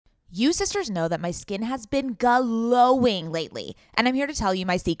You sisters know that my skin has been glowing lately, and I'm here to tell you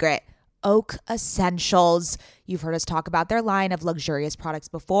my secret. Oak Essentials. You've heard us talk about their line of luxurious products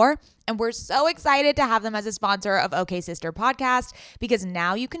before, and we're so excited to have them as a sponsor of OK Sister Podcast because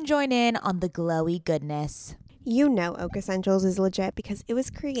now you can join in on the glowy goodness. You know Oak Essentials is legit because it was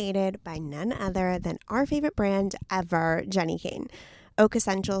created by none other than our favorite brand ever, Jenni Kayne. Oak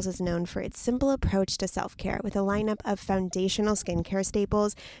Essentials is known for its simple approach to self-care with a lineup of foundational skincare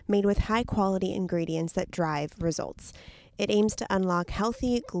staples made with high-quality ingredients that drive results. It aims to unlock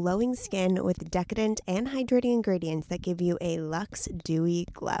healthy, glowing skin with decadent and hydrating ingredients that give you a luxe, dewy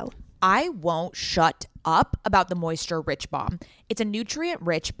glow. I won't shut up about the Moisture Rich Balm. It's a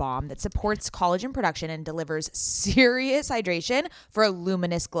nutrient-rich balm that supports collagen production and delivers serious hydration for a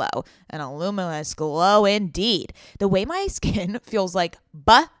luminous glow. And a luminous glow indeed. The way my skin feels like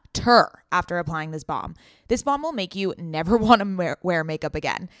butter after applying this balm. This balm will make you never want to wear makeup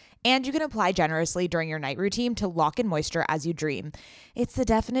again. And you can apply generously during your night routine to lock in moisture as you dream. It's the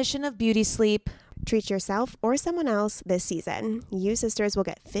definition of beauty sleep. Treat yourself or someone else this season. You sisters will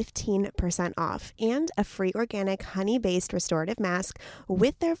get 15% off and a free organic honey-based restorative mask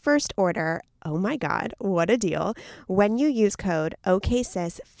with their first order. Oh my God, what a deal. When you use code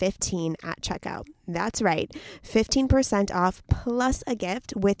OKSIS15 at checkout. That's right, 15% off plus a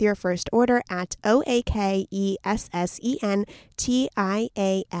gift with your first order at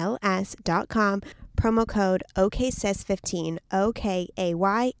OAKESSENTIALS.com. Promo code OKSIS15,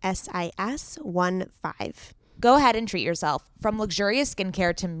 OKAYSIS15. Go ahead and treat yourself. From luxurious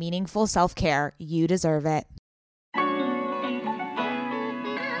skincare to meaningful self-care, you deserve it.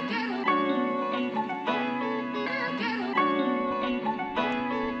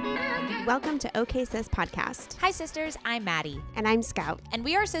 Welcome to OK Sis Podcast. Hi sisters, I'm Maddie. And I'm Scout. And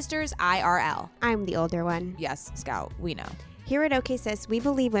we are sisters IRL. I'm the older one. Yes, Scout, we know. Here at OK Sis, we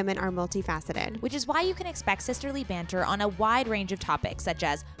believe women are multifaceted. Which is why you can expect sisterly banter on a wide range of topics such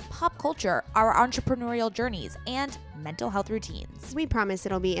as pop culture, our entrepreneurial journeys, and mental health routines. We promise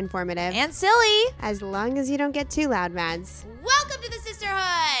it'll be informative. And silly. As long as you don't get too loud, Mads. Welcome to the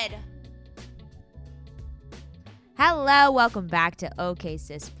sisterhood! Hello, welcome back to OK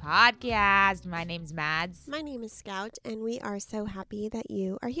Sis Podcast. My name's Mads. My name is Scout, and we are so happy that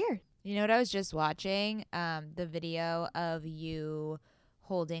you are here. You know what I was just watching? The video of you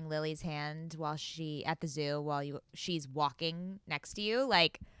holding Lily's hand while at the zoo while she's walking next to you.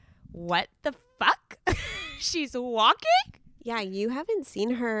 Like, what the fuck? She's walking? Yeah, you haven't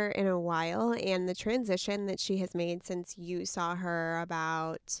seen her in a while, and the transition that she has made since you saw her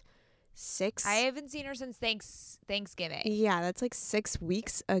about I haven't seen her since Thanksgiving. Yeah, that's like 6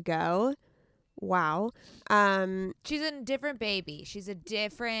 weeks ago. Wow. She's a different baby. She's a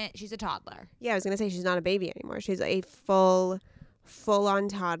toddler. Yeah, I was going to say she's not a baby anymore. She's a full-on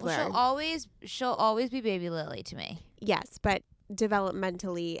toddler. Well, she'll always be baby Lily to me. Yes, but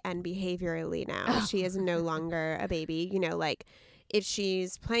developmentally and behaviorally now, she is no longer a baby. You know, like if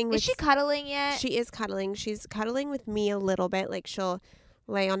she's playing with... Is she cuddling yet? She is cuddling. She's cuddling with me a little bit. Like she'll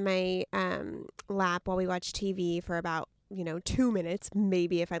lay on my lap while we watch TV for about 2 minutes,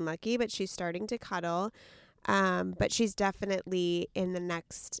 maybe if I'm lucky, but she's starting to cuddle. But she's definitely in the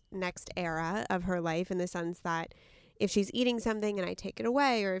next era of her life in the sense that if she's eating something and I take it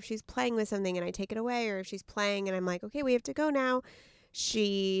away, or if she's playing with something and I take it away, or if she's playing and I'm like, okay, we have to go now,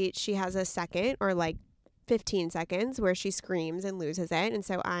 she has a second or like 15 seconds where she screams and loses it. And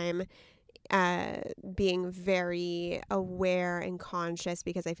so I'm being very aware and conscious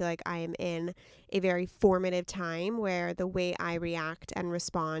because I feel like I am in a very formative time where the way I react and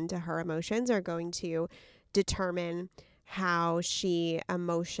respond to her emotions are going to determine how she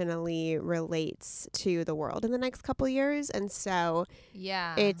emotionally relates to the world in the next couple years. And so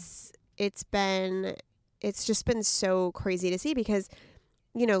yeah, it's just been so crazy to see because,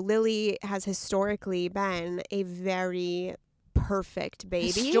 Lily has historically been a very perfect baby.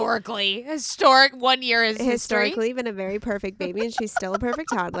 Historic 1 year is historically been a very perfect baby, and she's still a perfect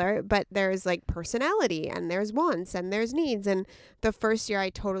toddler, but there's like personality and there's wants and there's needs. And the first year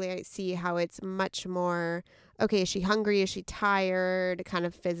I see how it's much more, okay, is she hungry? Is she tired? Kind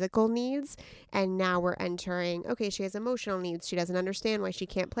of physical needs. And now we're entering, okay, she has emotional needs. She doesn't understand why she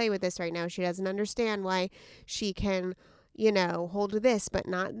can't play with this right now. She doesn't understand why she can hold this, but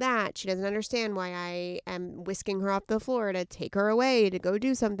not that. She doesn't understand why I am whisking her off the floor to take her away to go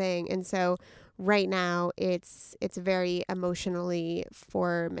do something. And so right now it's very emotionally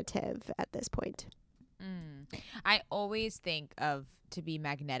formative at this point. I always think of to be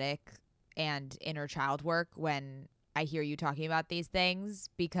magnetic and inner child work when I hear you talking about these things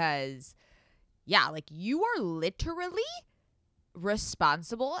because, yeah, like you are literally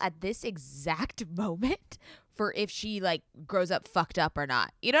responsible at this exact moment for if she like grows up fucked up or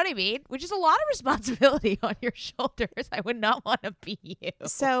not. You know what I mean? Which is a lot of responsibility on your shoulders. I would not want to be you.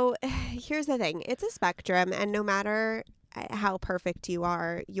 So here's the thing. It's a spectrum, and no matter how perfect you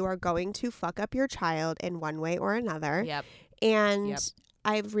are going to fuck up your child in one way or another. Yep. And Yep.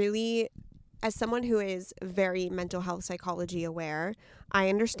 I've really, as someone who is very mental health psychology aware, I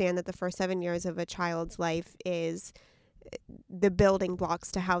understand that the first 7 years of a child's life is the building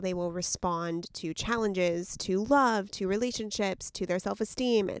blocks to how they will respond to challenges, to love, to relationships, to their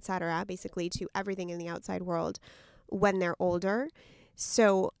self-esteem, etc., basically to everything in the outside world when they're older.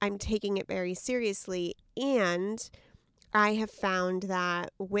 So I'm taking it very seriously, and I have found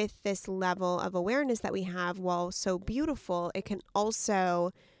that with this level of awareness that we have, while so beautiful, it can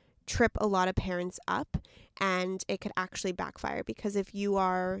also trip a lot of parents up, and it could actually backfire, because if you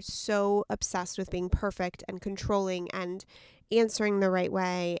are so obsessed with being perfect and controlling and answering the right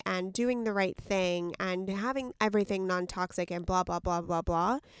way and doing the right thing and having everything non-toxic and blah, blah, blah, blah,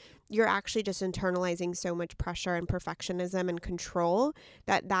 blah, you're actually just internalizing so much pressure and perfectionism and control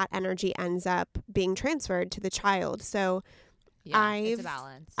that energy ends up being transferred to the child. So Yeah, it's a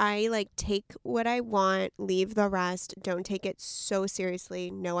balance. I like take what I want, leave the rest, don't take it so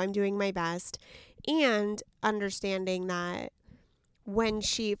seriously, know I'm doing my best, and understanding that when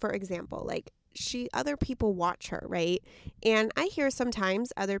she, for example, like other people watch her, right? And I hear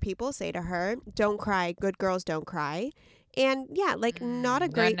sometimes other people say to her, "Don't cry, good girls don't cry." And yeah, like not a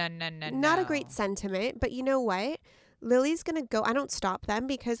great sentiment, but you know what? Lily's going to go, I don't stop them,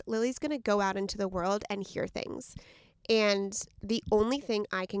 because Lily's going to go out into the world and hear things. And the only thing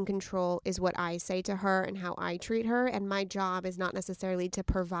I can control is what I say to her and how I treat her. And my job is not necessarily to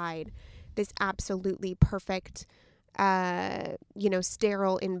provide this absolutely perfect,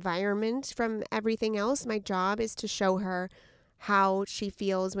 sterile environment from everything else. My job is to show her how she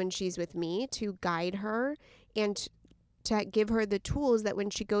feels when she's with me, to guide her and to give her the tools that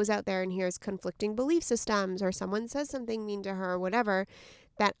when she goes out there and hears conflicting belief systems or someone says something mean to her or whatever,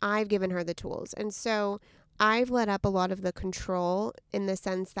 that I've given her the tools. And so I've let up a lot of the control, in the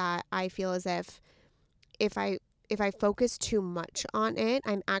sense that I feel as if I focus too much on it,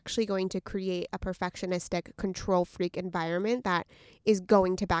 I'm actually going to create a perfectionistic, control freak environment that is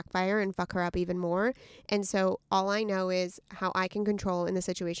going to backfire and fuck her up even more. And so all I know is how I can control in the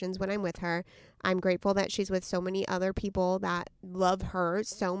situations when I'm with her. I'm grateful that she's with so many other people that love her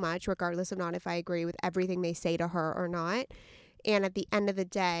so much, regardless of not if I agree with everything they say to her or not. And at the end of the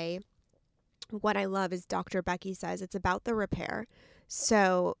day, what I love is Dr. Becky says it's about the repair.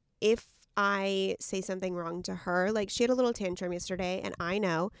 So if I say something wrong to her, like she had a little tantrum yesterday, and I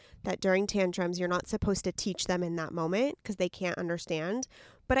know that during tantrums, you're not supposed to teach them in that moment because they can't understand.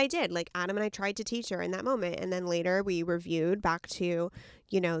 But I did. Like Adam and I tried to teach her in that moment. And then later we reviewed back to,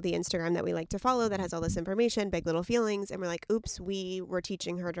 the Instagram that we like to follow that has all this information, Big Little Feelings. And we're like, oops, we were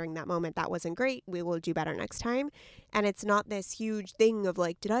teaching her during that moment. That wasn't great. We will do better next time. And it's not this huge thing of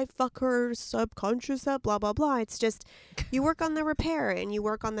like, did I fuck her subconscious up, blah, blah, blah. It's just you work on the repair and you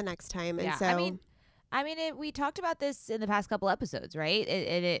work on the next time. And yeah, so I mean, we talked about this in the past couple episodes, right?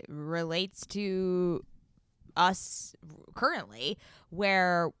 It relates to us currently,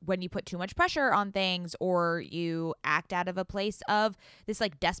 where when you put too much pressure on things or you act out of a place of this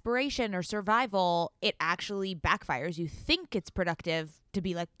like desperation or survival, it actually backfires. You think it's productive to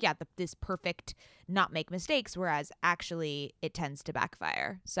be like, yeah, this perfect not make mistakes, whereas actually it tends to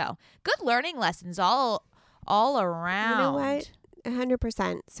backfire. So good learning lessons all around. You know what?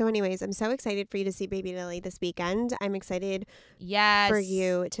 100%. So anyways, I'm so excited for you to see baby Lily this weekend. I'm excited for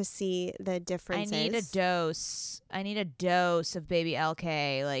you to see the differences. I need a dose of baby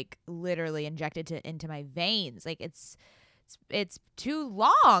LK, like literally injected into my veins. Like it's too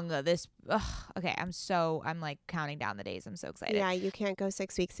long. Okay, I'm like counting down the days. I'm so excited. Yeah, you can't go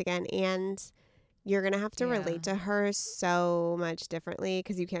 6 weeks again, and you're going to have to relate to her so much differently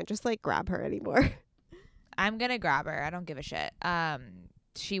because you can't just like grab her anymore. I'm going to grab her. I don't give a shit.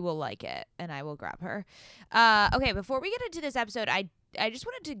 She will like it, and I will grab her. Okay, before we get into this episode, I just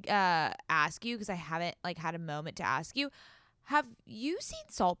wanted to ask you, because I haven't like had a moment to ask you, have you seen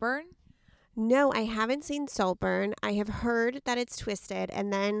Saltburn? No, I haven't seen Saltburn. I have heard that it's twisted,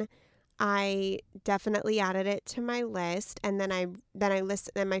 and then I definitely added it to my list, and then I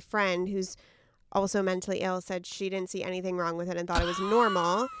listened, and my friend, who's also mentally ill, said she didn't see anything wrong with it and thought it was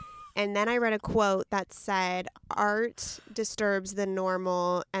normal. And then I read a quote that said, art disturbs the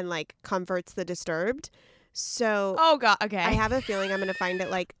normal and like comforts the disturbed. So oh god, okay. I have a feeling I'm going to find it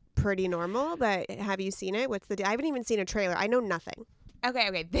like pretty normal, but have you seen it? I haven't even seen a trailer. I know nothing. Okay.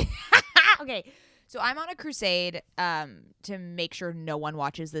 Okay. So I'm on a crusade to make sure no one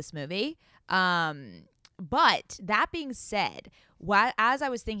watches this movie. But that being said, as I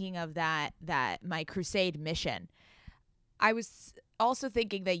was thinking of that my crusade mission, I was also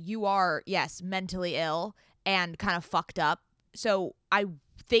thinking that you are, yes, mentally ill and kind of fucked up. So I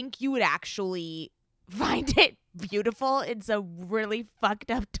think you would actually find it beautiful in some really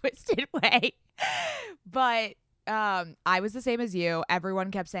fucked up, twisted way. But I was the same as you.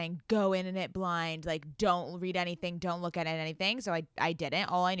 Everyone kept saying, go in it blind. Like, don't read anything. Don't look at anything. So I didn't.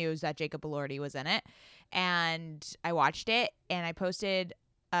 All I knew was that Jacob Elordi was in it. And I watched it and I posted,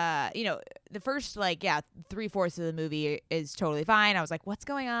 the first, 3/4 of the movie is totally fine. I was like, what's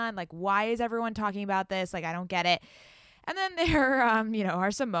going on? Like, why is everyone talking about this? Like, I don't get it. And then there,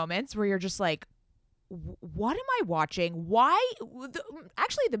 are some moments where you're just like, what am I watching? Why?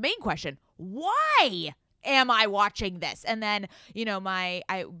 Actually, the main question, why am I watching this? And then,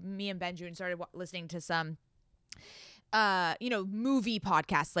 me and Benjamin started listening to some, movie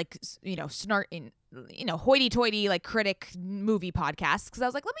podcasts, like, hoity-toity, like, critic movie podcasts. Because I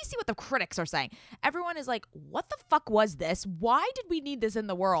was like, let me see what the critics are saying. Everyone is like, what the fuck was this? Why did we need this in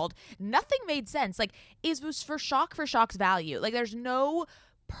the world? Nothing made sense. Like, it was for shock's value. Like, there's no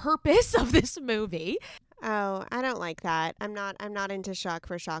purpose of this movie. Oh, I don't like that. I'm not into shock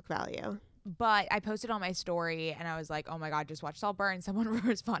for shock value. But I posted on my story and I was like, oh my God, just watch Saltburn. Someone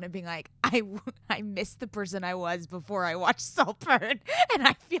responded being like, I miss the person I was before I watched Saltburn. And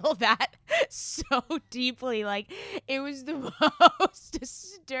I feel that so deeply. Like, it was the most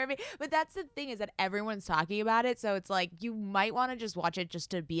disturbing. But that's the thing, is that everyone's talking about it. So it's like, you might want to just watch it just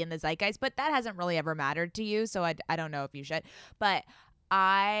to be in the zeitgeist. But that hasn't really ever mattered to you. So I don't know if you should. But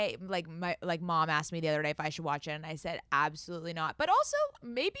mom asked me the other day if I should watch it, and I said absolutely not. But also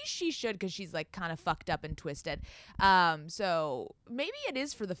maybe she should, because she's like kind of fucked up and twisted. So maybe it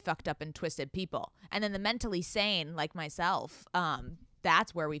is for the fucked up and twisted people, and then the mentally sane like myself.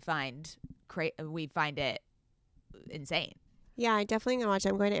 That's where we find it insane. Yeah, I definitely gonna watch it.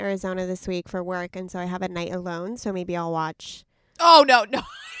 I'm going to Arizona this week for work, and so I have a night alone. So maybe I'll watch. Oh no.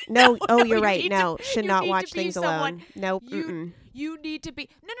 No, you're you right. No, should not watch things someone, alone. Nope. You need to be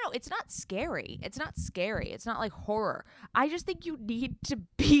no, it's not scary. It's not scary. It's not like horror. I just think you need to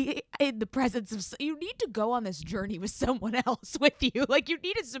be in the presence of, you need to go on this journey with someone else with you. Like, you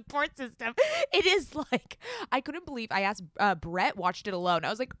need a support system. It is like, I couldn't believe, I asked Brett, watched it alone. I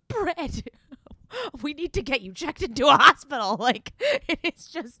was like, Brett, we need to get you checked into a hospital. Like, it's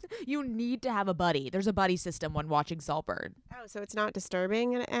just, you need to have a buddy. There's a buddy system when watching Saltburn. Oh, so it's not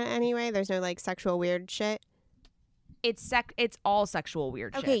disturbing in any way? There's no like sexual weird shit? It's all sexual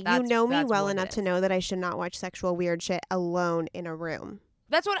weird shit. Okay, you know me well enough to know that I should not watch sexual weird shit alone in a room.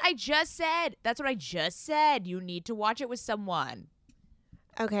 That's what I just said. You need to watch it with someone.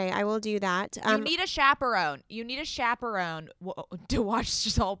 Okay, I will do that. You need a chaperone. To watch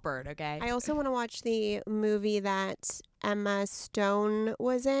Saltburn, okay? I also want to watch the movie that Emma Stone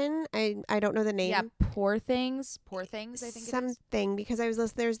was in. I don't know the name. Yeah, Poor Things, I think something, because I was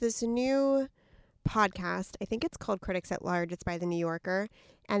listening. There's this new podcast. I think it's called Critics at Large. It's by The New Yorker.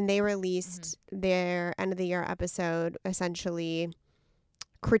 And they released their end of the year episode essentially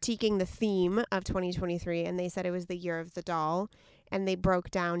critiquing the theme of 2023. And they said it was the year of the doll. And they broke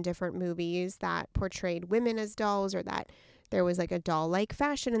down different movies that portrayed women as dolls, or that there was like a doll-like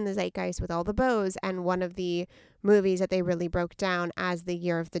fashion in the zeitgeist with all the bows. And one of the movies that they really broke down as the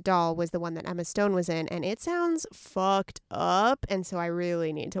year of the doll was the one that Emma Stone was in. And it sounds fucked up. And so I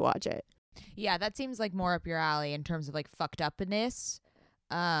really need to watch it. Yeah, that seems like more up your alley in terms of like fucked upness.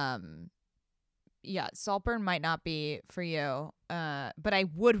 Yeah, Saltburn might not be for you. But I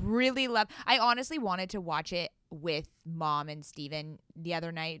would really love, I honestly wanted to watch it with Mom and Steven the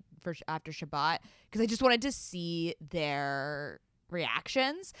other night after Shabbat, because I just wanted to see their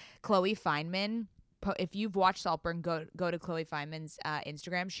reactions. Chloe Fineman, if you've watched Saltburn, go to Chloe Fineman's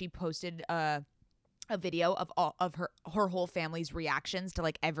Instagram. She posted a video of all of her whole family's reactions to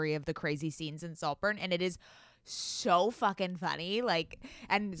like every of the crazy scenes in Saltburn, and it is so fucking funny. Like,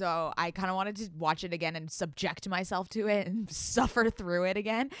 and so I kind of wanted to watch it again and subject myself to it and suffer through it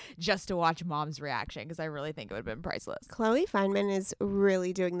again just to watch Mom's reaction, because I really think it would have been priceless. Chloe Fineman is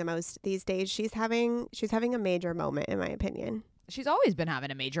really doing the most these days. She's having a major moment, in my opinion. She's always been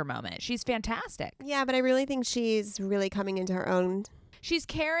having a major moment. She's fantastic. Yeah, but I really think she's really coming into her own. She's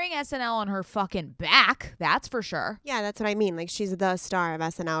carrying SNL on her fucking back. That's for sure. Yeah, that's what I mean. Like, she's the star of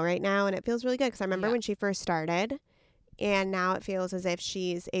SNL right now, and it feels really good, because I remember when she first started, and now it feels as if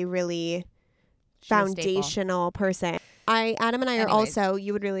she's a really foundational person. Adam and I are Anyways. also,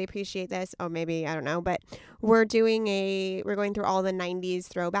 you would really appreciate this. Oh, maybe, I don't know, but we're going through all the 90s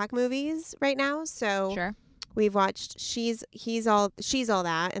throwback movies right now. So Sure. we've watched She's All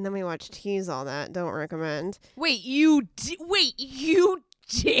That, and then we watched He's All That. Don't recommend. Wait, you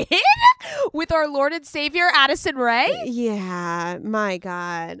did? With our Lord and Savior Addison Rae? Yeah, my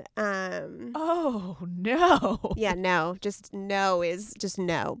God. Oh no. Yeah, no, just no is just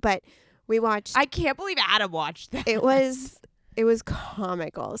no. But we watched. I can't believe Adam watched that. It was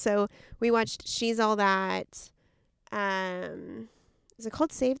comical. So we watched She's All That. Is it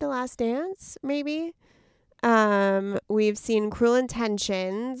called Save the Last Dance? Maybe. We've seen Cruel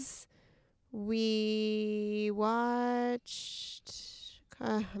Intentions. We watched.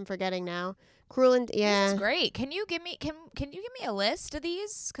 I'm forgetting now. Yeah. This is great. Can you give me a list of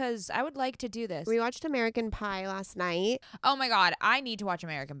these? Because I would like to do this. We watched American Pie last night. Oh my God, I need to watch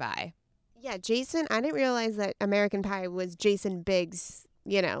American Pie. Yeah, Jason. I didn't realize that American Pie was Jason Biggs.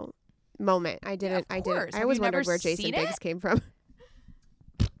 Moment. I didn't. of course. I Have always you wondered never where Jason seen Biggs it? came from.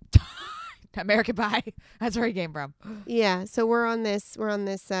 American Pie. That's where he came from. Yeah. So we're on this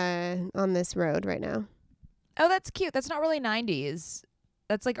road right now. Oh, that's cute. That's not really 90s.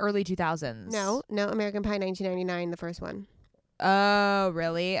 That's like early 2000s. No, American Pie 1999, the first one. Oh,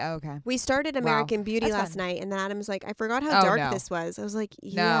 really? Okay. We started American Beauty That's last fun. night, and then Adam's like, I forgot how dark no. this was. I was like,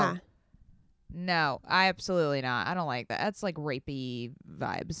 yeah. No, I absolutely not. I don't like that. That's like rapey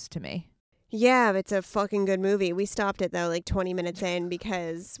vibes to me. Yeah, it's a fucking good movie. We stopped it though, like 20 minutes in,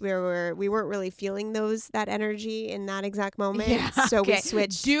 because we weren't really feeling that energy in that exact moment. Yeah, So we okay.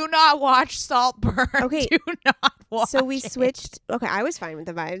 switched. Do not watch Saltburn. Okay. Do not watch So we it. switched. Okay, I was fine with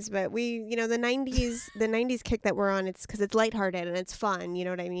the vibes, but the 90s kick that we're on, it's because it's lighthearted and it's fun. You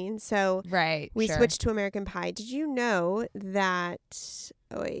know what I mean? So Right. we sure. switched to American Pie. Did you know that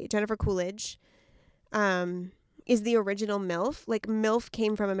Jennifer Coolidge is the original MILF? Like, MILF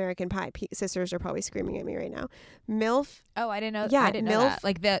came from American Pie. Sisters are probably screaming at me right now. MILF. Oh, I didn't know. Yeah, I didn't know MILF. that.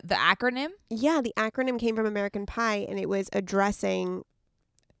 Like the acronym. Yeah, the acronym came from American Pie, and it was addressing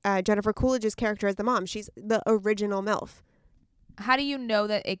Jennifer Coolidge's character as the mom. She's the original MILF. How do you know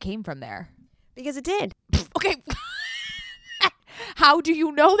that it came from there? Because it did. Okay. How do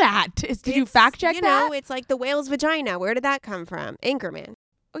you know that? Did you fact check You that? know, it's like the whale's vagina. Where did that come from? Anchorman.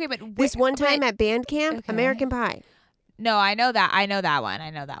 Okay, but This one time at band camp, Okay. American Pie. No, I know that. I know that one.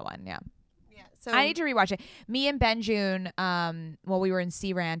 Yeah. Yeah. So I need to rewatch it. Me and Ben June, while we were in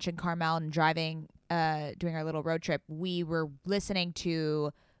Sea Ranch in Carmel and driving, doing our little road trip, we were listening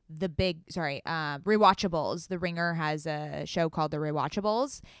to Rewatchables. The Ringer has a show called The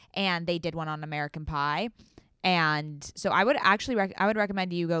Rewatchables, and they did one on American Pie. And so I would actually I would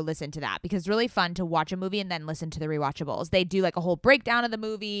recommend you go listen to that, because it's really fun to watch a movie and then listen to The Rewatchables. They do like a whole breakdown of the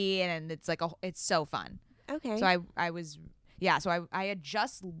movie, and it's like it's so fun. okay. So I had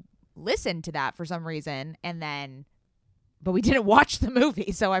just listened to that for some reason, but we didn't watch the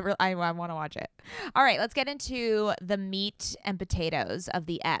movie, so I want to watch it. All right, let's get into the meat and potatoes of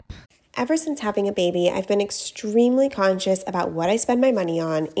the ep. Ever since having a baby, I've been extremely conscious about what I spend my money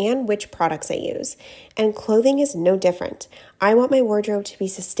on and which products I use. And clothing is no different. I want my wardrobe to be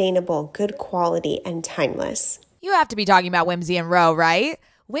sustainable, good quality, and timeless. You have to be talking about Whimsy and Row, right?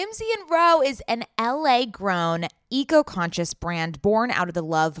 Whimsy and Row is an LA-grown, eco-conscious brand born out of the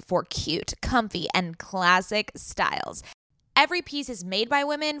love for cute, comfy, and classic styles. Every piece is made by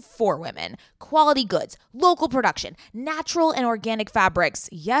women for women. Quality goods, local production, natural and organic fabrics.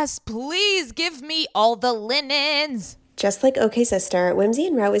 Yes, please give me all the linens. Just like OK Sister, Whimsy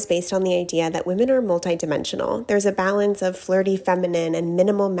and Row is based on the idea that women are multidimensional. There's a balance of flirty feminine and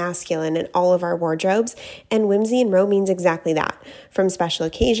minimal masculine in all of our wardrobes, and Whimsy and Row means exactly that. From special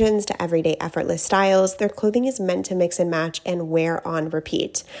occasions to everyday effortless styles, their clothing is meant to mix and match and wear on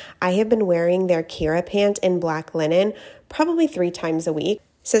repeat. I have been wearing their Kira pant in black linen probably 3 times a week.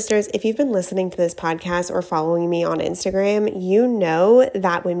 Sisters, if you've been listening to this podcast or following me on Instagram, you know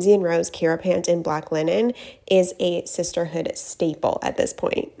that Whimsy and Row's Kira pant in black linen is a sisterhood staple at this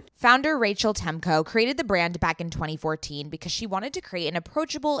point. Founder Rachel Temko created the brand back in 2014 because she wanted to create an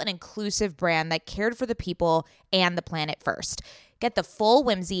approachable and inclusive brand that cared for the people and the planet first. Get the full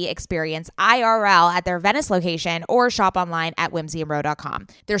Whimsy experience IRL at their Venice location or shop online at whimsyandrow.com.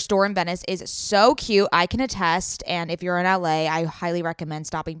 Their store in Venice is so cute, I can attest, and if you're in LA, I highly recommend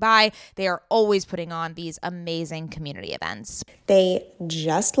stopping by. They are always putting on these amazing community events. They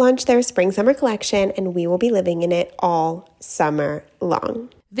just launched their spring-summer collection, and we will be living in it all summer long.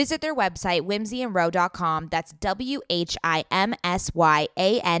 Visit their website, whimsyandrow.com. That's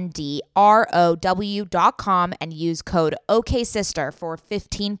WHIMSYANDROW.com and use code OKSister for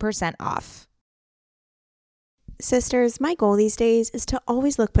 15% off. Sisters, my goal these days is to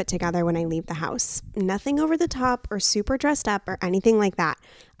always look put together when I leave the house. Nothing over the top or super dressed up or anything like that.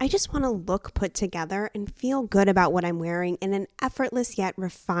 I just want to look put together and feel good about what I'm wearing in an effortless yet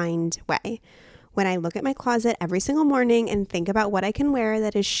refined way. When I look at my closet every single morning and think about what I can wear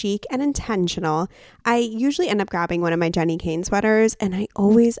that is chic and intentional, I usually end up grabbing one of my Jenni Kayne sweaters, and I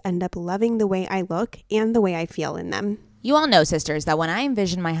always end up loving the way I look and the way I feel in them. You all know, sisters, that when I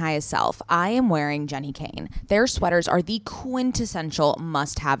envision my highest self, I am wearing Jenni Kayne. Their sweaters are the quintessential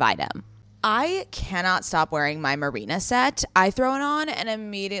must-have item. I cannot stop wearing my Marina set. I throw it on and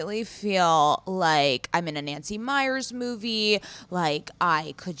immediately feel like I'm in a Nancy Meyers movie, like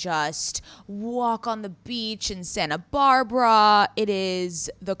I could just walk on the beach in Santa Barbara. It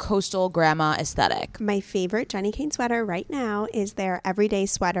is the coastal grandma aesthetic. My favorite Jenni Kayne sweater right now is their everyday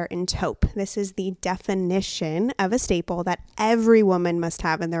sweater in taupe. This is the definition of a staple that every woman must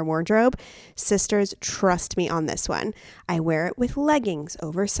have in their wardrobe. Sisters, trust me on this one. I wear it with leggings,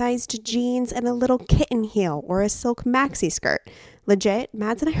 oversized jeans, and a little kitten heel or a silk maxi skirt. Legit,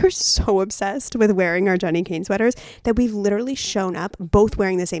 Mads and I are so obsessed with wearing our Jenni Kayne sweaters that we've literally shown up both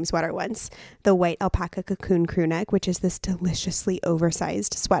wearing the same sweater once. The white alpaca cocoon crew neck, which is this deliciously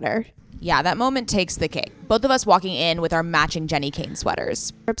oversized sweater. Yeah, that moment takes the cake. Both of us walking in with our matching Jenni Kayne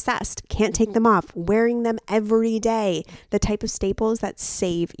sweaters. We're obsessed. Can't take them off. Wearing them every day. The type of staples that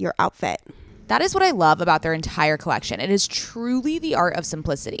save your outfit. That is what I love about their entire collection. It is truly the art of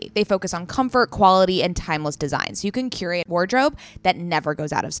simplicity. They focus on comfort, quality, and timeless design, so you can curate a wardrobe that never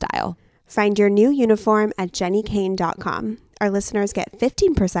goes out of style. Find your new uniform at jennikayne.com. Our listeners get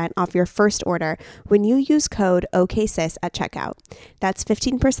 15% off your first order when you use code OKSIS at checkout. That's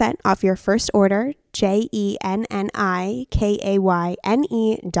 15% off your first order,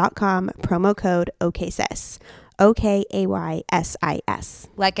 JENNIKAYNE.com, promo code OKSIS. OKAYSIS.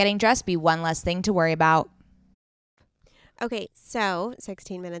 Let getting dressed be one less thing to worry about. Okay, so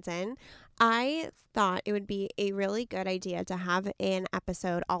 16 minutes in, I thought it would be a really good idea to have an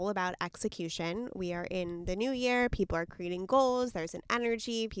episode all about execution. We are in the new year. People are creating goals. There's an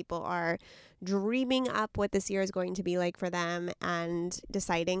energy. People are dreaming up what this year is going to be like for them and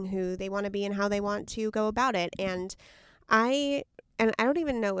deciding who they want to be and how they want to go about it. And I don't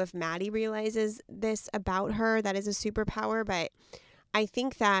even know if Maddie realizes this about her, that is a superpower, but I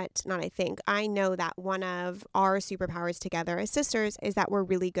know that one of our superpowers together as sisters is that we're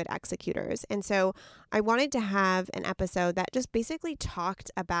really good executors. And so I wanted to have an episode that just basically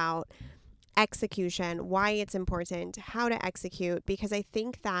talked about execution, why it's important, how to execute, because I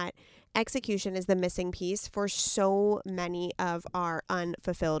think that execution is the missing piece for so many of our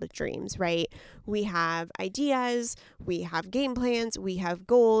unfulfilled dreams, right? We have ideas, we have game plans, we have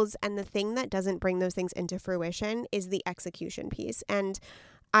goals, and the thing that doesn't bring those things into fruition is the execution piece. And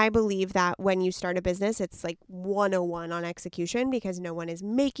I believe that when you start a business, it's like 101 on execution because no one is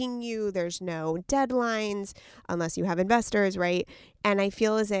making you, there's no deadlines unless you have investors, right? And I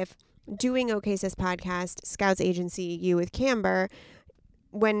feel as if doing OKSIS podcast, Scouts Agency, you with Camber,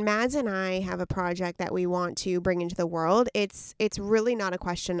 when Mads and I have a project that we want to bring into the world, it's really not a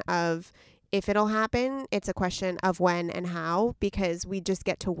question of if it'll happen. It's a question of when and how, because we just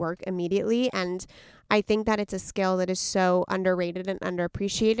get to work immediately. And I think that it's a skill that is so underrated and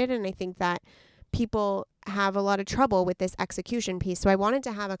underappreciated. And I think that people have a lot of trouble with this execution piece. So I wanted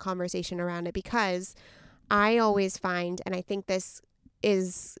to have a conversation around it because I always find, and I think this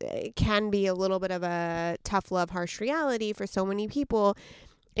can be a little bit of a tough love, harsh reality for so many people,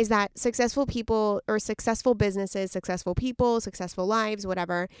 is that successful people or successful businesses, successful people, successful lives,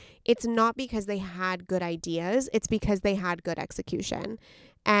 whatever, it's not because they had good ideas, it's because they had good execution.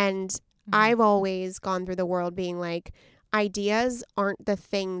 And I've always gone through the world being like, ideas aren't the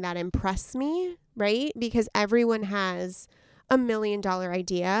thing that impress me, right? Because everyone has $1 million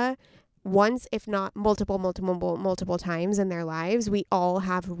idea once, if not multiple times in their lives. We all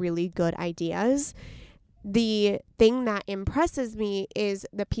have really good ideas. The thing that impresses me is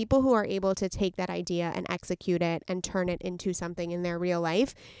the people who are able to take that idea and execute it and turn it into something in their real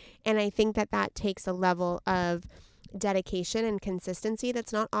life. And I think that that takes a level of dedication and consistency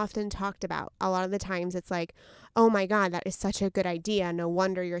that's not often talked about. A lot of the times it's like, oh my God, that is such a good idea. No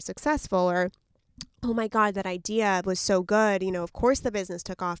wonder you're successful. Or, oh my God, that idea was so good. You know, of course the business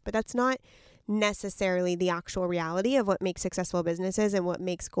took off, but that's not necessarily the actual reality of what makes successful businesses and what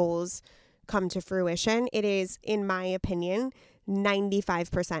makes goals come to fruition. It is, in my opinion,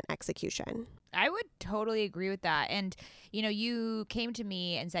 95% execution. I would totally agree with that. And, you know, you came to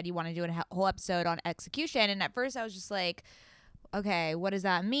me and said you want to do a whole episode on execution. And at first I was just like, okay, what does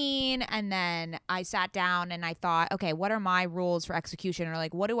that mean? And then I sat down and I thought, okay, what are my rules for execution? Or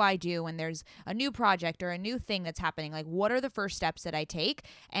like, what do I do when there's a new project or a new thing that's happening? Like, what are the first steps that I take?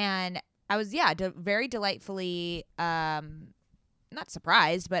 And I was, very delightfully, not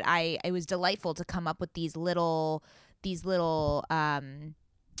surprised, but it was delightful to come up with these little,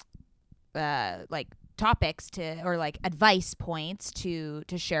 like topics or like advice points to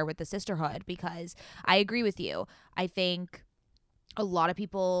share with the sisterhood, because I agree with you. I think a lot of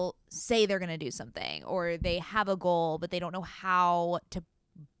people say they're going to do something or they have a goal, but they don't know how to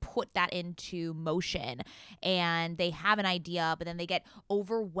put that into motion, and they have an idea, but then they get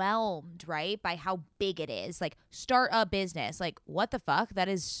overwhelmed, right, by how big it is. Like, start a business. Like, what the fuck? That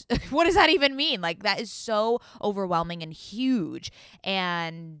is, what does that even mean? Like, that is so overwhelming and huge.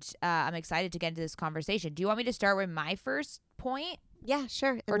 And I'm excited to get into this conversation. Do you want me to start with my first point? Yeah,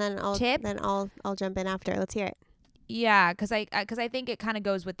 sure. Or And then I'll tip? I'll jump in after. Let's hear it. Yeah, because I think it kind of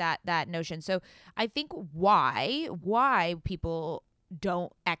goes with that notion. So I think why people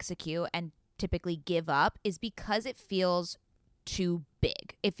don't execute and typically give up is because it feels too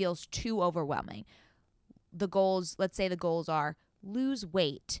big. It feels too overwhelming. The goals, let's say the goals are lose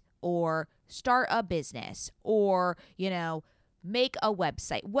weight or start a business or, make a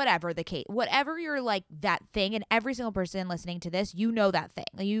website, whatever the case, whatever you're like that thing. And every single person listening to this, that thing.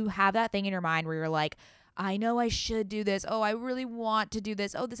 You have that thing in your mind where you're like, I know I should do this. Oh, I really want to do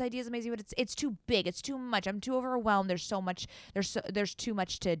this. Oh, this idea is amazing, but it's too big. It's too much. I'm too overwhelmed. There's so much. There's too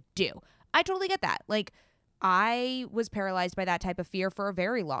much to do. I totally get that. Like, I was paralyzed by that type of fear for a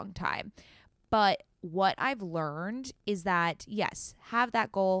very long time. But what I've learned is that, yes, have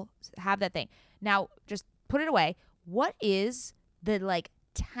that goal, have that thing. Now, just put it away. What is the like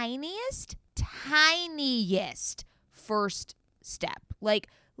tiniest first step? Like,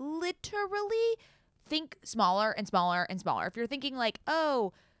 literally think smaller and smaller and smaller. If you're thinking like,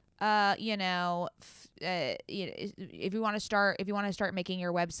 if you want to start making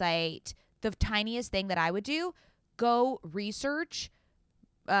your website, the tiniest thing that I would do, go research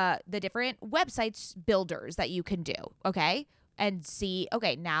the different websites builders that you can do. Okay. And see,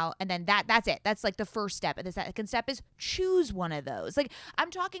 okay, now, and then that's it. That's like the first step. And the second step is choose one of those. Like,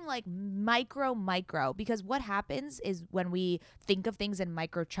 I'm talking like micro, because what happens is when we think of things in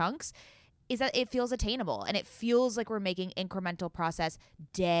micro chunks, is that it feels attainable and it feels like we're making incremental process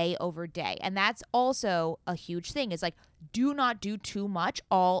day over day. And that's also a huge thing, is like, do not do too much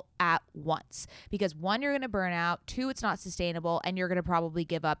all at once, because one, you're going to burn out, two, it's not sustainable, and you're going to probably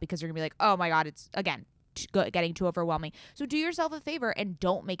give up because you're going to be like, oh my God, it's again, getting too overwhelming. So do yourself a favor and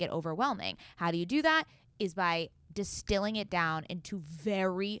don't make it overwhelming. How do you do that? Is by distilling it down into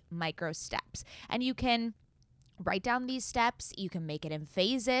very micro steps. And you can write down these steps, you can make it in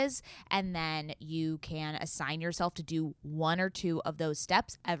phases, and then you can assign yourself to do one or two of those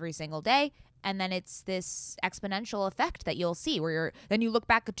steps every single day. And then it's this exponential effect that you'll see where then you look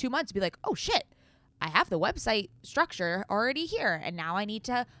back at 2 months and be like, oh shit, I have the website structure already here. And now I need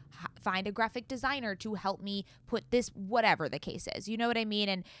to find a graphic designer to help me put this, whatever the case is. You know what I mean?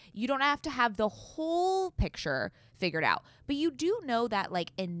 And you don't have to have the whole picture figured out, but you do know that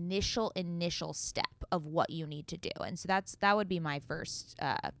like initial step of what you need to do. And so that would be my first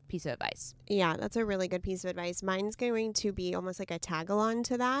piece of advice. Yeah, that's a really good piece of advice. Mine's going to be almost like a tag-along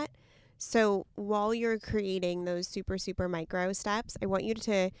to that. So while you're creating those super, super micro steps, I want you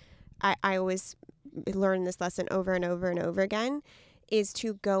to, I always learn this lesson over and over and over again, is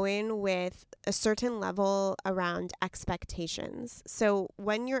to go in with a certain level around expectations. So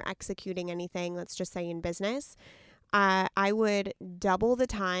when you're executing anything, let's just say in business, I would double the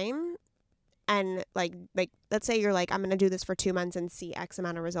time. And like let's say you're like, I'm going to do this for 2 months and see X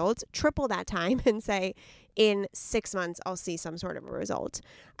amount of results, triple that time and say in 6 months, I'll see some sort of a result.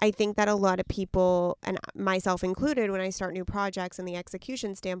 I think that a lot of people, and myself included, when I start new projects and the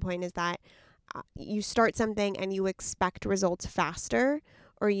execution standpoint, is that you start something and you expect results faster,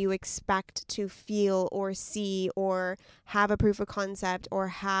 or you expect to feel or see or have a proof of concept or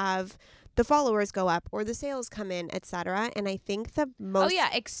have the followers go up or the sales come in, etc. And I think the most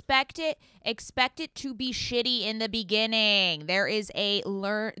expect it to be shitty in the beginning. There's a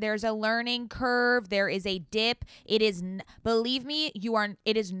learning curve, there is a dip. Believe me,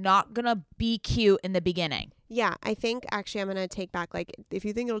 it is not going to be cute in the beginning. Yeah, I think actually I'm going to take back, like, if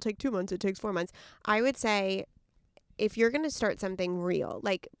you think it'll take 2 months, it takes 4 months. I would say if you're going to start something real,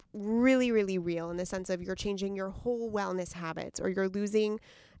 like really, really real, in the sense of you're changing your whole wellness habits, or you're losing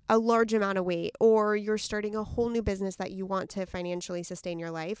a large amount of weight, or you're starting a whole new business that you want to financially sustain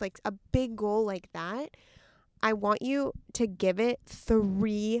your life, like a big goal like that, I want you to give it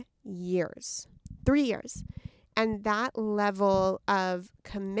 3 years. 3 years. And that level of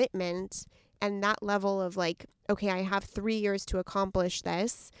commitment and that level of like, okay, I have 3 years to accomplish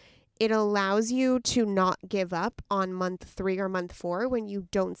this, it allows you to not give up on month 3 or month 4 when you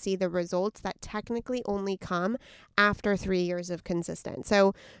don't see the results that technically only come after 3 years of consistent.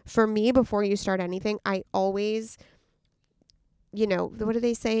 So for me, before you start anything, I always, what do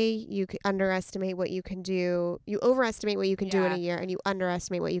they say? You underestimate what you can do. You overestimate what you can do in a year, and you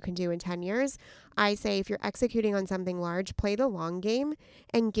underestimate what you can do in 10 years. I say if you're executing on something large, play the long game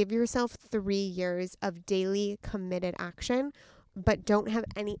and give yourself 3 years of daily committed action, but don't have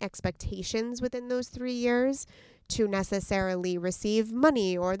any expectations within those 3 years to necessarily receive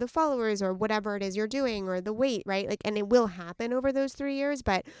money or the followers or whatever it is you're doing or the weight, right? Like, and it will happen over those 3 years,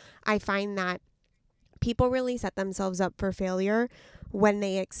 but I find that people really set themselves up for failure when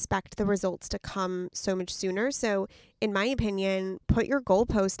they expect the results to come so much sooner. So, in my opinion, put your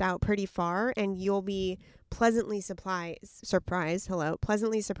goalpost out pretty far and you'll be pleasantly surprised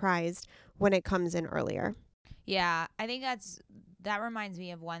when it comes in earlier. Yeah, I think that reminds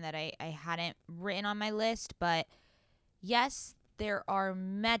me of one that I hadn't written on my list, but yes, there are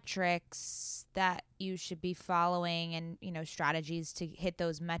metrics that you should be following and, strategies to hit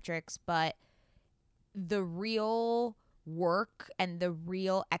those metrics, but the real work and the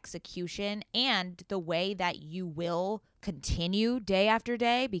real execution and the way that you will continue day after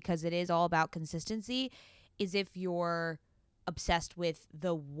day, because it is all about consistency, is if you're obsessed with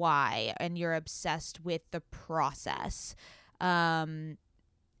the why and you're obsessed with the process. And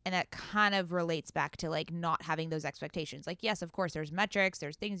that kind of relates back to like not having those expectations. Like, yes, of course, there's metrics,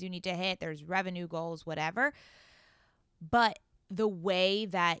 there's things you need to hit, there's revenue goals, whatever. But the way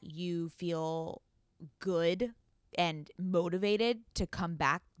that you feel good and motivated to come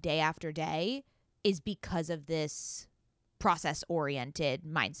back day after day is because of this process-oriented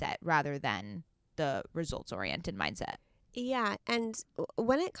mindset rather than the results-oriented mindset. Yeah, and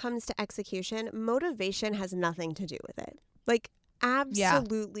when it comes to execution, motivation has nothing to do with it. Like,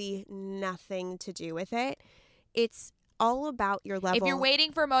 absolutely nothing to do with it. It's all about your level. If you're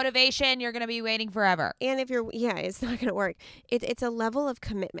waiting for motivation, you're going to be waiting forever. And if it's not going to work. It's a level of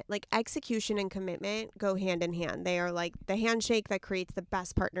commitment. Like, execution and commitment go hand in hand. They are like the handshake that creates the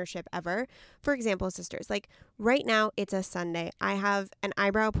best partnership ever. For example, sisters, like right now it's a Sunday. I have an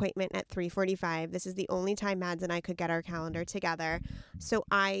eyebrow appointment at 3:45. This is the only time Mads and I could get our calendar together. So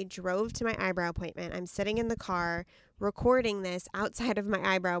I drove to my eyebrow appointment. I'm sitting in the car recording this outside of my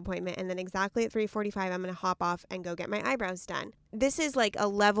eyebrow appointment, and then exactly at 3:45 I'm going to hop off and go get my eyebrows done. This is like a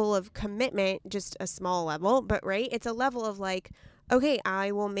level of commitment, just a small level, but right, it's a level of like, okay,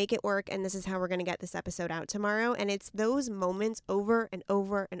 I will make it work, and this is how we're going to get this episode out tomorrow. And it's those moments over and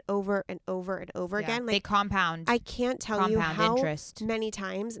over and over and over and over again. Like, they compound. I can't tell you how interest. Many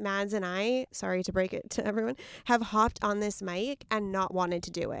times Mads and I, sorry to break it to everyone, have hopped on this mic and not wanted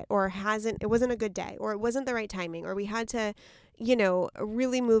to do it, or it wasn't a good day, or it wasn't the right timing, or we had to,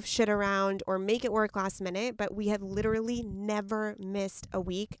 really move shit around or make it work last minute, but we have literally never missed a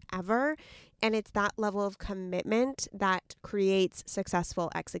week ever. And it's that level of commitment that creates successful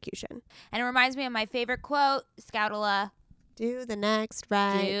execution. And it reminds me of my favorite quote, Scoutala. Do the next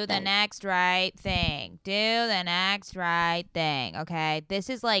right thing. Do the next right thing. Do the next right thing. Okay. This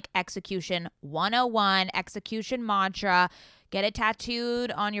is like execution 101, execution mantra. Get it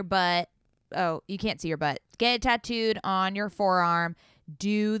tattooed on your butt. Oh, you can't see your butt. Get it tattooed on your forearm.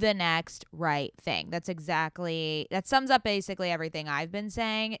 Do the next right thing. That sums up basically everything I've been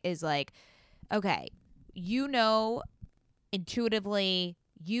saying is like, okay, intuitively,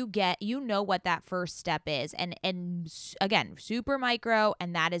 you know what that first step is. And again, super micro,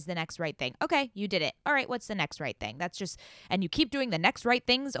 and that is the next right thing. Okay, you did it. All right, what's the next right thing? And you keep doing the next right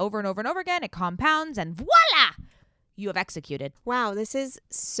things over and over and over again. It compounds, and voila, you have executed. Wow, this is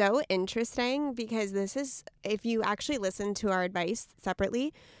so interesting because if you actually listen to our advice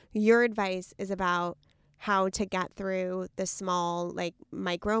separately, your advice is about how to get through the small, like,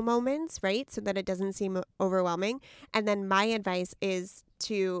 micro moments, right? So that it doesn't seem overwhelming. And then my advice is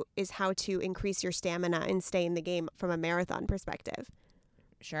how to increase your stamina and stay in the game from a marathon perspective.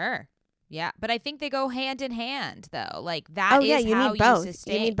 Sure. Yeah. But I think they go hand in hand, though. Like, that is you how need both. you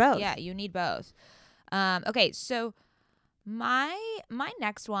sustain. You need both. Yeah, you need both. Okay, so my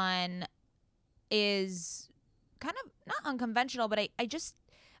next one is kind of not unconventional, but I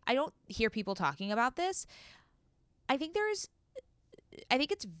don't hear people talking about this. I think the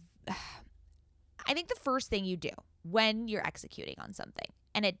first thing you do when you're executing on something,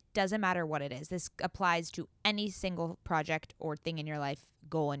 and it doesn't matter what it is, this applies to any single project or thing in your life,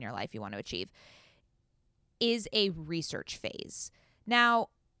 goal in your life you want to achieve, is a research phase. Now,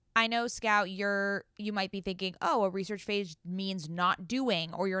 I know, Scout, you might be thinking, oh, a research phase means not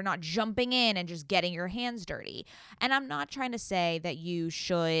doing, or you're not jumping in and just getting your hands dirty. And I'm not trying to say that you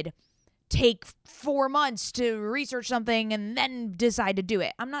should take 4 months to research something and then decide to do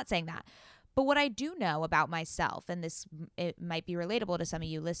it. I'm not saying that. But what I do know about myself, and it might be relatable to some of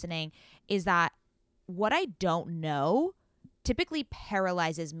you listening, is that what I don't know typically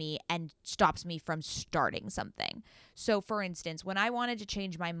paralyzes me and stops me from starting something. So for instance, when I wanted to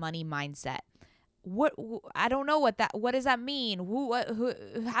change my money mindset, I don't know what does that mean?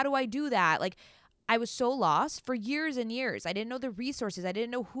 How do I do that? Like, I was so lost for years and years. I didn't know the resources. I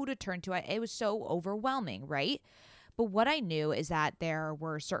didn't know who to turn to. It was so overwhelming, right? But what I knew is that there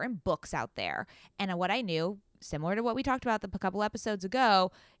were certain books out there. And what I knew, similar to what we talked about a couple episodes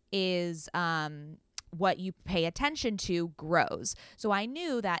ago, is what you pay attention to grows. So I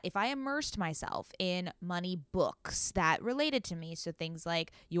knew that if I immersed myself in money books that related to me, so things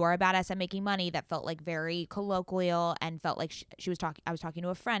like You Are a Badass at Making Money, that felt like very colloquial and felt like I was talking to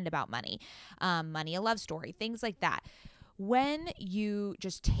a friend about money, Money a Love Story, things like that. When you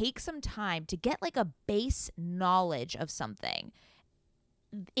just take some time to get like a base knowledge of something,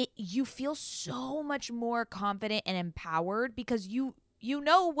 you feel so much more confident and empowered because you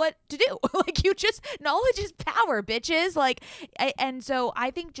know what to do. Like, knowledge is power, bitches. Like, and so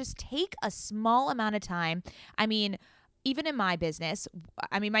I think just take a small amount of time. I mean, even in my business,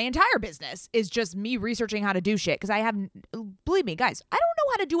 my entire business is just me researching how to do shit. Cause believe me, guys, I don't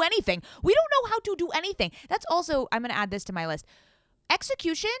know how to do anything. We don't know how to do anything. That's also, I'm going to add this to my list.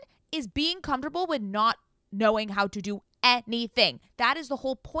 Execution is being comfortable with not knowing how to do anything. That is the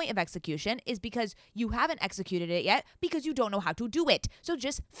whole point of execution, is because you haven't executed it yet because you don't know how to do it. So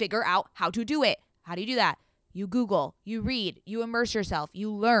just figure out how to do it. How do you do that? You Google, you read, you immerse yourself,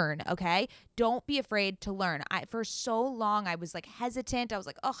 you learn, okay? Don't be afraid to learn. For so long, I was like hesitant. I was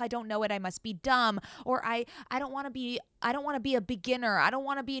like, oh, I don't know it. I must be dumb. Or I don't want to be a beginner. I don't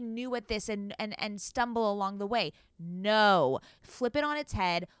want to be new at this and stumble along the way. No, flip it on its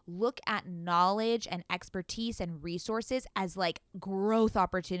head. Look at knowledge and expertise and resources as like growth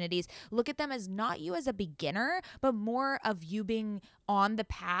opportunities. Look at them as not you as a beginner, but more of you being on the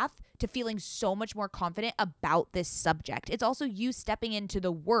path to feeling so much more confident about this subject. It's also you stepping into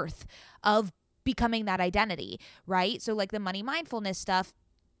the worth of becoming that identity, right? So like the money mindfulness stuff,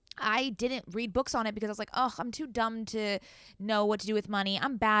 I didn't read books on it because I was like, oh, I'm too dumb to know what to do with money.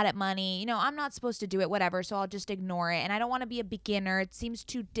 I'm bad at money. I'm not supposed to do it, whatever. So I'll just ignore it. And I don't want to be a beginner. It seems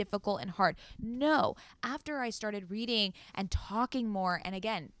too difficult and hard. No, after I started reading and talking more, and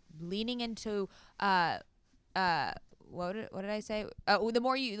again, leaning into, what did I say?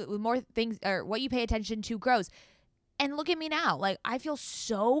 The more things, or what you pay attention to grows. And look at me now. Like, I feel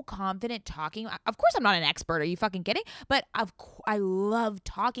so confident talking. Of course, I'm not an expert. Are you fucking kidding? But I love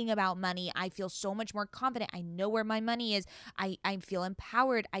talking about money. I feel so much more confident. I know where my money is. I feel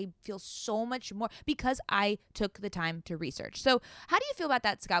empowered. I feel so much more because I took the time to research. So how do you feel about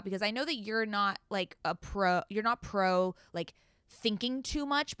that, Scout? Because I know that you're not like you're not pro like thinking too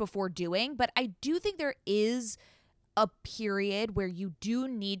much before doing, but I do think there is a period where you do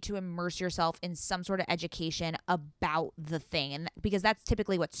need to immerse yourself in some sort of education about the thing, and because that's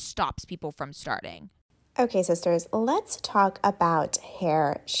typically what stops people from starting. Okay, sisters, let's talk about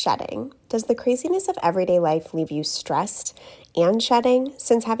hair shedding. Does the craziness of everyday life leave you stressed and shedding?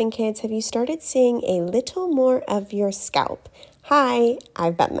 Since having kids, have you started seeing a little more of your scalp? Hi,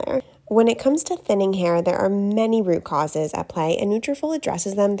 I've been there. When it comes to thinning hair, there are many root causes at play, and Nutrafol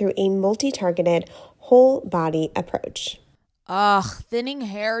addresses them through a multi-targeted, whole-body approach. Ugh, thinning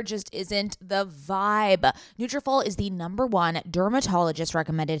hair just isn't the vibe. Nutrafol is the #1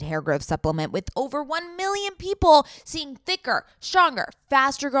 dermatologist-recommended hair growth supplement, with over 1 million people seeing thicker, stronger,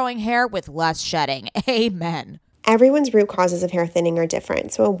 faster-growing hair with less shedding. Amen. Everyone's root causes of hair thinning are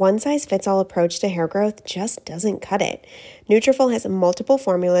different, so a one-size-fits-all approach to hair growth just doesn't cut it. Nutrafol has multiple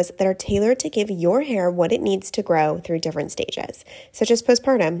formulas that are tailored to give your hair what it needs to grow through different stages, such as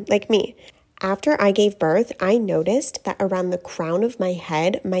postpartum, like me. After I gave birth, I noticed that around the crown of my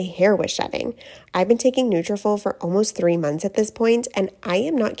head, my hair was shedding. I've been taking Nutrafol for almost 3 months at this point, and I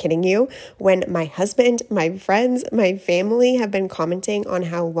am not kidding you when my husband, my friends, my family have been commenting on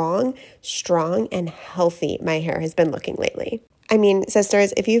how long, strong, and healthy my hair has been looking lately. I mean,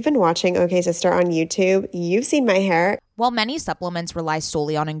 sisters, if you've been watching OK Sister on YouTube, you've seen my hair. While many supplements rely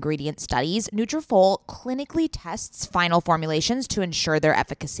solely on ingredient studies, Nutrafol clinically tests final formulations to ensure their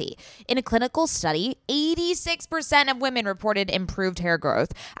efficacy. In a clinical study, 86% of women reported improved hair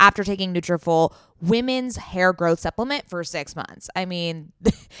growth after taking Nutrafol women's hair growth supplement for 6 months. I mean,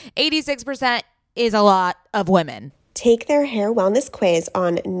 86% is a lot of women. Take their hair wellness quiz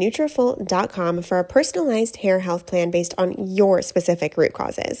on Nutrafol.com for a personalized hair health plan based on your specific root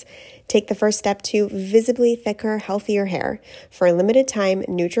causes. Take the first step to visibly thicker, healthier hair. For a limited time,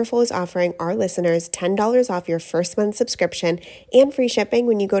 Nutrafol is offering our listeners $10 off your first month subscription and free shipping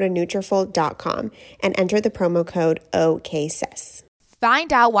when you go to Nutrafol.com and enter the promo code OKSIS.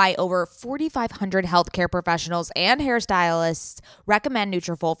 Find out why over 4,500 healthcare professionals and hairstylists recommend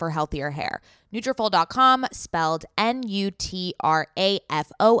Nutrafol for healthier hair. Nutrafol.com, spelled Nutrafol.com,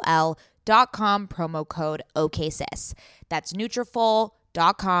 promo code OKSIS. That's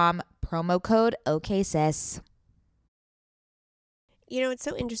Nutrafol.com, promo code OKSIS. You know, it's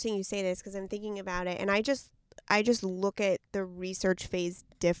so interesting you say this because I'm thinking about it, and I just look at the research phase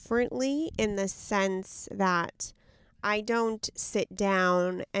differently in the sense that I don't sit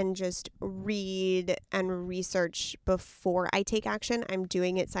down and just read and research before I take action. I'm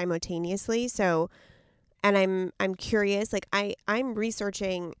doing it simultaneously. So, and I'm curious, like I'm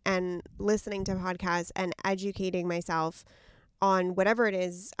researching and listening to podcasts and educating myself on whatever it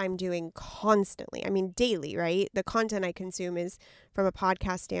is I'm doing constantly. I mean, daily, right? The content I consume is, from a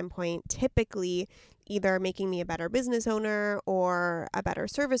podcast standpoint, typically either making me a better business owner or a better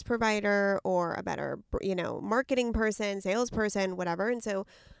service provider or a better, marketing person, salesperson, whatever. And so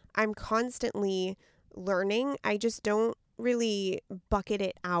I'm constantly learning. I just don't really bucket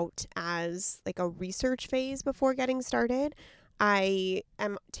it out as like a research phase before getting started. I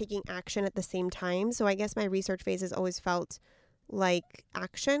am taking action at the same time. So I guess my research phase has always felt like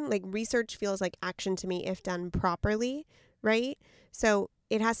action. Like research feels like action to me if done properly, right? So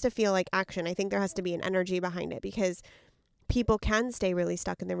it has to feel like action. I think there has to be an energy behind it because people can stay really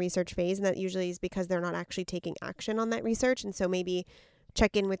stuck in the research phase, and that usually is because they're not actually taking action on that research. And so maybe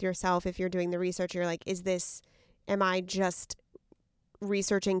check in with yourself if you're doing the research. You're like, am I just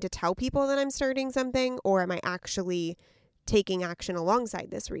researching to tell people that I'm starting something, or am I actually taking action alongside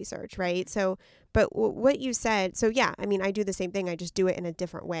this research, right? So, but what you said, so yeah, I mean, I do the same thing. I just do it in a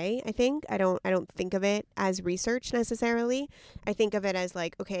different way. I think I don't think of it as research necessarily. I think of it as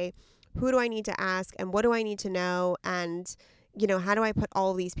like, okay, who do I need to ask and what do I need to know? And, how do I put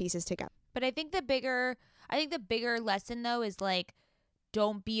all these pieces together? But I think the bigger lesson though is like,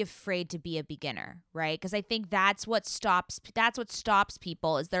 don't be afraid to be a beginner, right? Because I think that's what stops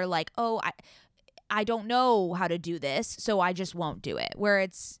people is they're like, oh, I don't know how to do this, so I just won't do it. Where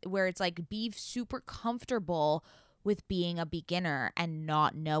it's like, be super comfortable with being a beginner and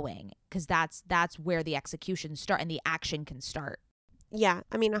not knowing, because that's where the execution start and the action can start. Yeah,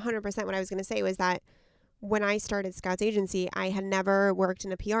 I mean, 100% what I was going to say was that when I started Scouts Agency, I had never worked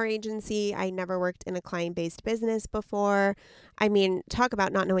in a PR agency. I never worked in a client-based business before. I mean, talk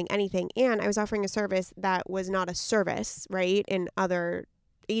about not knowing anything. And I was offering a service that was not a service, right, in other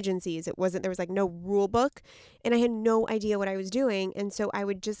agencies. There was like no rule book, and I had no idea what I was doing. And so I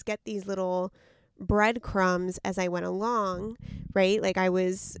would just get these little breadcrumbs as I went along, right? Like I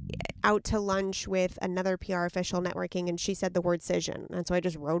was out to lunch with another PR official networking, and she said the word Cision. And so I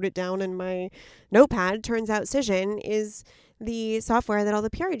just wrote it down in my notepad. Turns out Cision is the software that all the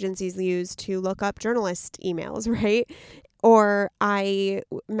PR agencies use to look up journalist emails, right? Or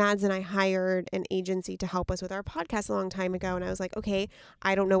Mads and I hired an agency to help us with our podcast a long time ago. And I was like, okay,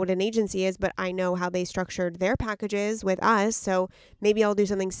 I don't know what an agency is, but I know how they structured their packages with us. So maybe I'll do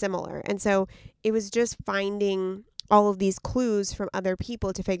something similar. And so it was just finding all of these clues from other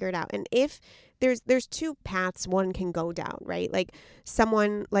people to figure it out. And if there's two paths one can go down, right? Like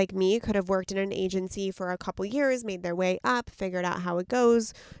someone like me could have worked in an agency for a couple years, made their way up, figured out how it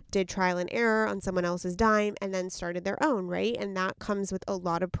goes, did trial and error on someone else's dime, and then started their own, right? And that comes with a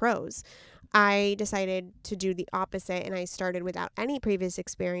lot of pros. I decided to do the opposite, and I started without any previous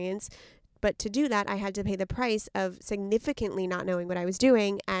experience. But to do that, I had to pay the price of significantly not knowing what I was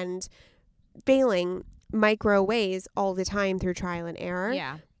doing and failing micro ways all the time through trial and error.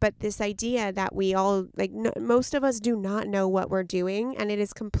 Yeah. But this idea that we all, most of us do not know what we're doing, and it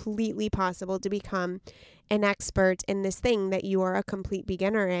is completely possible to become an expert in this thing that you are a complete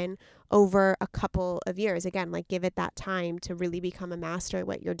beginner in over a couple of years. Again, like give it that time to really become a master at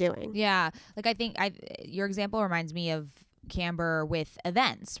what you're doing. Yeah. Like I think your example reminds me of Camber with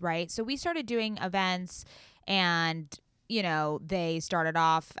events, right? So we started doing events, and, they started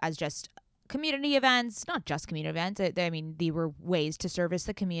off as just community events, not just community events. I mean, they were ways to service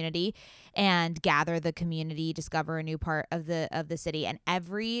the community and gather the community, discover a new part of the city. And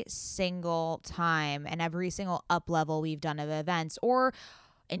every single time and every single up level we've done of events, or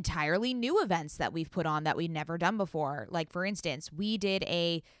entirely new events that we've put on that we'd never done before. Like for instance, we did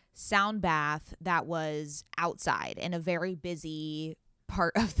a sound bath that was outside in a very busy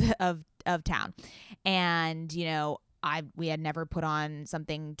part of town. And, we had never put on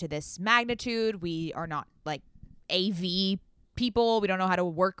something to this magnitude. We are not like AV people. We don't know how to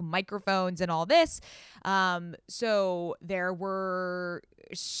work microphones and all this. So there were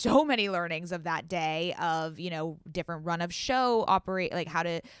so many learnings of that day of, different run of show operate, like how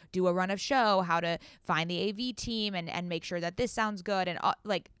to do a run of show, how to find the AV team and make sure that this sounds good. And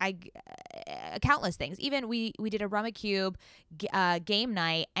countless things. Even we did a Rummikub game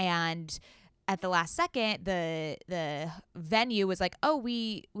night, and at the last second, the venue was like, oh,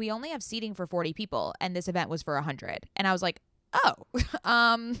 we only have seating for 40 people, and this event was for 100. And I was like, oh,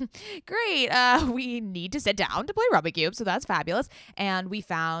 great. We need to sit down to play Rummikub, so that's fabulous. And we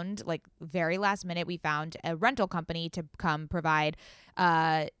found, like, very last minute, we found a rental company to come provide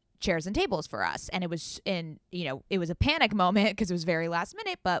chairs and tables for us. And it was it was a panic moment because it was very last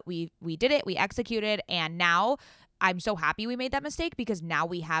minute, but we did it, we executed, and now I'm so happy we made that mistake because now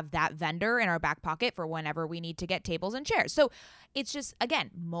we have that vendor in our back pocket for whenever we need to get tables and chairs. So it's just, again,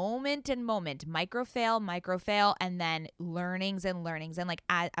 moment and moment, micro fail, and then learnings and learnings. And like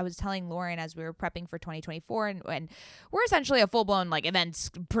I was telling Lauren as we were prepping for 2024, and we're essentially a full-blown like events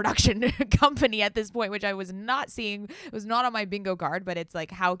production company at this point, which I was not seeing. It was not on my bingo card, but it's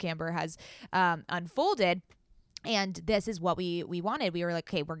like how Camber has unfolded. And this is what we wanted. We were like,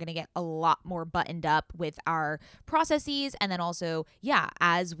 okay, we're going to get a lot more buttoned up with our processes. And then also,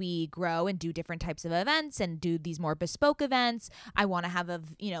 as we grow and do different types of events and do these more bespoke events, I want to have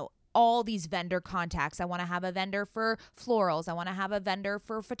all these vendor contacts. I want to have a vendor for florals. I want to have a vendor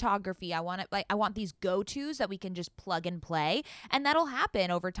for photography. I want these go-tos that we can just plug and play. And that'll happen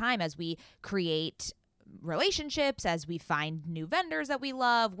over time as we create relationships, as we find new vendors that we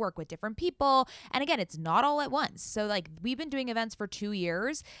love, work with different people. And again, it's not all at once. So like we've been doing events for 2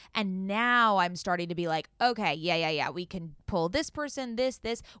 years, and now I'm starting to be like, okay, we can pull this person, this.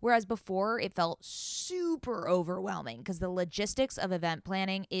 Whereas before it felt super overwhelming because the logistics of event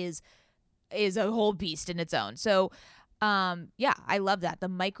planning is a whole beast in its own. So I love that. The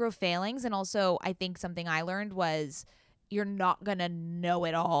micro failings. And also I think something I learned was you're not going to know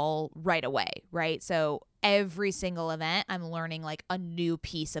it all right away, right? So every single event, I'm learning like a new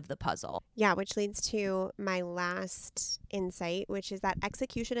piece of the puzzle. Yeah, which leads to my last insight, which is that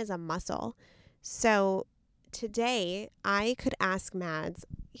execution is a muscle. So today I could ask Mads,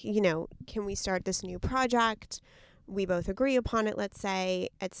 can we start this new project? We both agree upon it, let's say,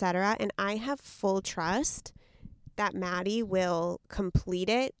 etc. And I have full trust that Maddie will complete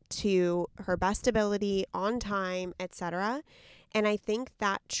it to her best ability, on time, etc. And I think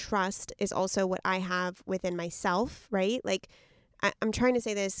that trust is also what I have within myself, right? Like I'm trying to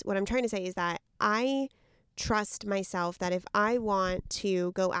say this, what I'm trying to say is that I trust myself that if I want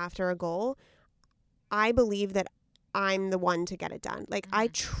to go after a goal, I believe that I'm the one to get it done. Like I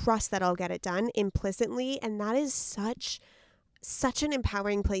trust that I'll get it done implicitly, and that is such an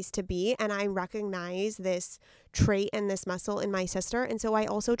empowering place to be. And I recognize this trait and this muscle in my sister. And so I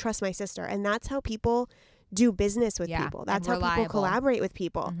also trust my sister. And that's how people do business with people. That's how people collaborate with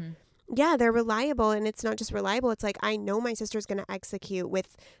people. Mm-hmm. Yeah, they're reliable. And it's not just reliable. It's like, I know my sister's going to execute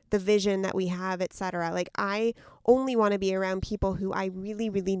with the vision that we have, etc. Like I only want to be around people who I really,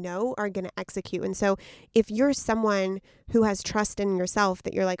 really know are going to execute. And so if you're someone who has trust in yourself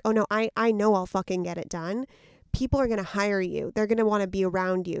that you're like, oh no, I know I'll fucking get it done, people are going to hire you. They're going to want to be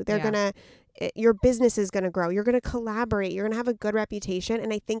around you. Your business is going to grow. You're going to collaborate. You're going to have a good reputation.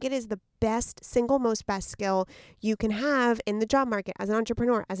 And I think it is the single most best skill you can have in the job market as an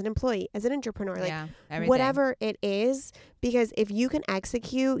entrepreneur, as an employee, as an entrepreneur, whatever it is, because if you can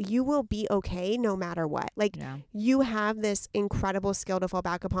execute, you will be okay no matter what. You have this incredible skill to fall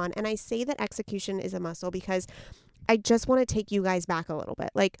back upon. And I say that execution is a muscle because I just want to take you guys back a little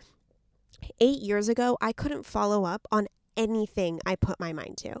bit. 8 years ago, I couldn't follow up on anything I put my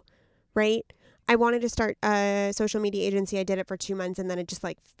mind to, right? I wanted to start a social media agency. I did it for 2 months and then it just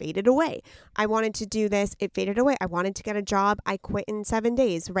faded away. I wanted to do this. It faded away. I wanted to get a job. I quit in 7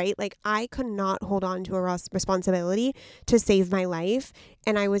 days, right? I could not hold on to a responsibility to save my life.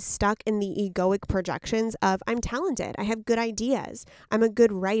 And I was stuck in the egoic projections of I'm talented. I have good ideas. I'm a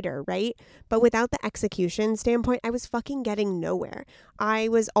good writer, right? But without the execution standpoint, I was fucking getting nowhere. I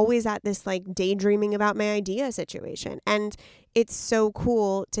was always at this daydreaming about my idea situation. And it's so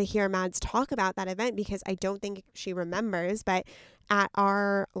cool to hear Mads talk about that event because I don't think she remembers, but at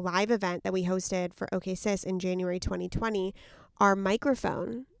our live event that we hosted for OK Sis in January 2020, our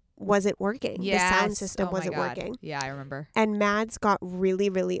microphone wasn't working. Yes. The sound system wasn't working. Yeah, I remember. And Mads got really,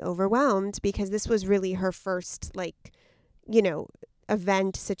 really overwhelmed because this was really her first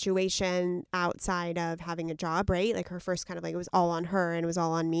event situation outside of having a job, right? Like her first kind of like, it was all on her and it was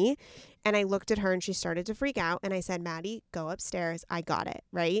all on me. And I looked at her and she started to freak out. And I said, Maddie, go upstairs. I got it.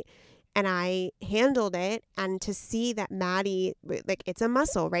 Right. And I handled it. And to see that Maddie, like, it's a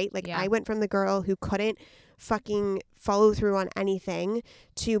muscle, right? Like, I went from the girl who couldn't fucking follow through on anything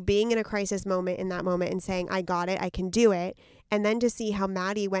to being in a crisis moment in that moment and saying, I got it, I can do it. And then to see how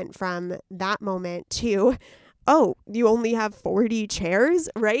Maddie went from that moment to, oh, you only have 40 chairs,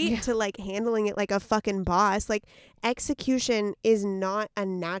 right? Yeah. To like handling it like a fucking boss. Like, execution is not a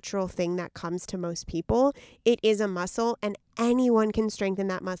natural thing that comes to most people. It is a muscle, and anyone can strengthen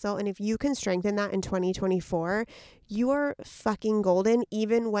that muscle. And if you can strengthen that in 2024, you're fucking golden,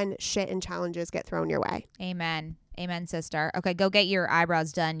 even when shit and challenges get thrown your way. Amen. Amen, sister. Okay, go get your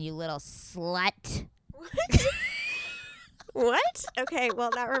eyebrows done, you little slut. What? What? Okay, well,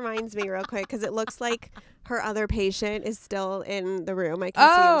 that reminds me real quick, because it looks like her other patient is still in the room. I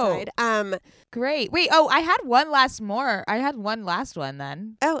can see inside. Great. Wait, I had one last one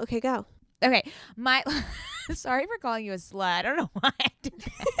then. Oh, okay, go. Okay, sorry for calling you a slut. I don't know why I did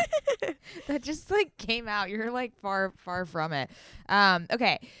that. That just like came out. You're like far from it.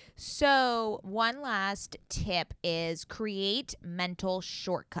 Okay, so one last tip is create mental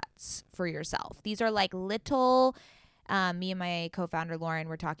shortcuts for yourself. These are like little... me and my co-founder Lauren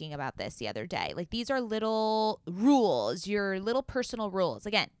were talking about this the other day. Like, these are little rules, your little personal rules.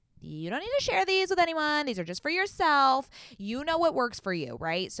 Again, you don't need to share these with anyone. These are just for yourself. You know what works for you,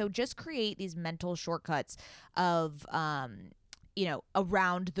 right? So just create these mental shortcuts of,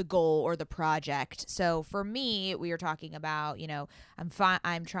 around the goal or the project. So for me, we were talking about,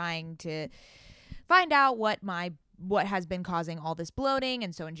 I'm trying to find out what has been causing all this bloating.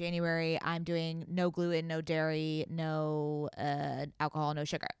 And so in January, I'm doing no gluten, no dairy, no alcohol, no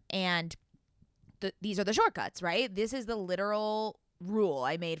sugar. And these are the shortcuts, right? This is the literal rule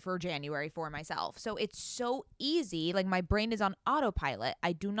I made for January for myself. So it's so easy. Like, my brain is on autopilot.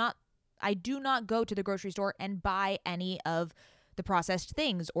 I do not go to the grocery store and buy any of the processed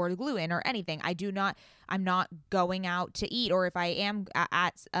things or the gluten or anything. I'm not going out to eat, or if I am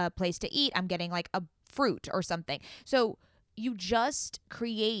at a place to eat, I'm getting like a fruit or something. So you just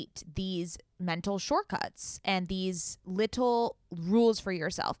create these mental shortcuts and these little rules for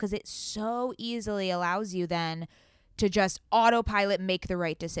yourself, because it so easily allows you then to just autopilot make the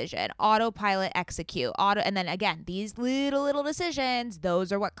right decision, autopilot execute, and then again, these little decisions,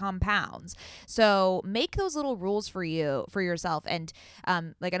 those are what compounds. So make those little rules for yourself. And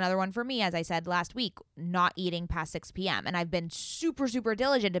like another one for me, as I said last week, not eating past 6 p.m. And I've been super, super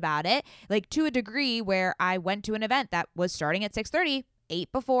diligent about it, like to a degree where I went to an event that was starting at 6:30.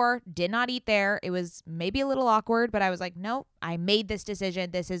 Ate before, did not eat there. It was maybe a little awkward, but I was like, no, I made this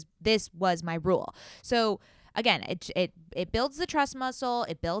decision. This was my rule. So again, it builds the trust muscle,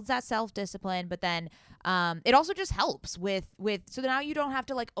 it builds that self-discipline, but then it also just helps with so now you don't have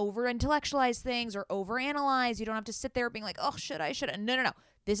to like over intellectualize things or over analyze. You don't have to sit there being like, oh, should I? No.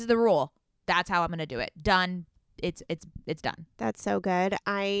 This is the rule. That's how I'm gonna do it. Done. It's done. That's so good.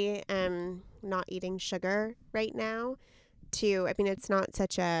 I am not eating sugar right now. It's not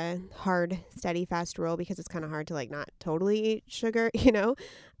such a hard, steady, fast rule, because it's kind of hard to like not totally eat sugar,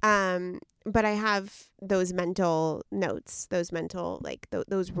 but I have those mental notes, those mental, like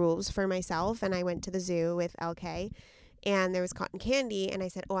those rules for myself. And I went to the zoo with LK, and there was cotton candy, and I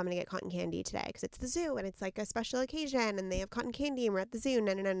said, oh, I'm going to get cotton candy today because it's the zoo and it's like a special occasion and they have cotton candy and we're at the zoo.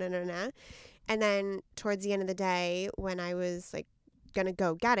 And then towards the end of the day, when I was like going to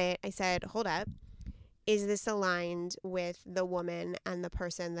go get it, I said, hold up. Is this aligned with the woman and the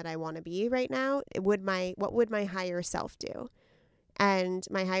person that I want to be right now? What would my higher self do? And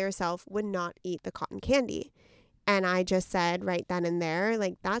my higher self would not eat the cotton candy. And I just said right then and there,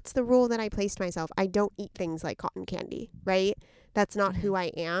 like, that's the rule that I placed myself. I don't eat things like cotton candy, right? That's not who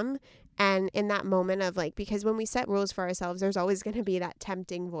I am. And in that moment of like, because when we set rules for ourselves, there's always going to be that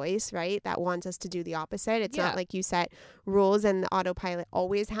tempting voice, right? That wants us to do the opposite. It's not like you set rules and the autopilot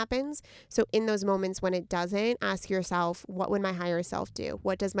always happens. So in those moments when it doesn't, ask yourself, what would my higher self do?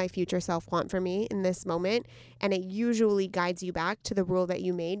 What does my future self want for me in this moment? And it usually guides you back to the rule that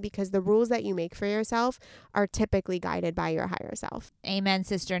you made, because the rules that you make for yourself are typically guided by your higher self. Amen,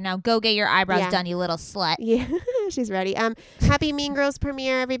 sister. Now go get your eyebrows done, you little slut. Yeah, she's ready. Happy Mean Girls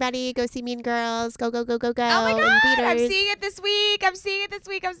premiere, everybody. Go see Mean Girls. Go. Oh my God. I'm seeing it this week. I'm so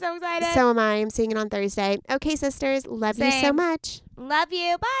excited. So am I. I'm seeing it on Thursday. Okay, sisters. Love you so much. Love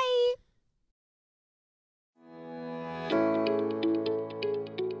you. Bye.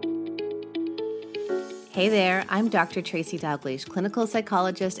 Hey there, I'm Dr. Tracy Dalgleish, clinical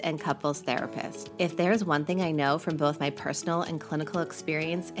psychologist and couples therapist. If there's one thing I know from both my personal and clinical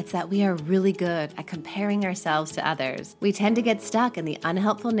experience, it's that we are really good at comparing ourselves to others. We tend to get stuck in the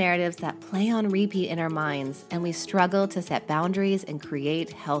unhelpful narratives that play on repeat in our minds, and we struggle to set boundaries and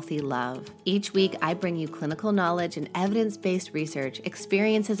create healthy love. Each week, I bring you clinical knowledge and evidence-based research,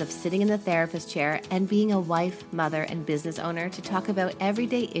 experiences of sitting in the therapist chair, and being a wife, mother, and business owner to talk about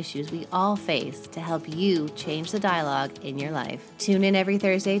everyday issues we all face to help you change the dialogue in your life. Tune in every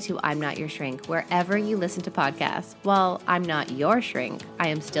Thursday to I'm Not Your Shrink, wherever you listen to podcasts. While I'm not your shrink, I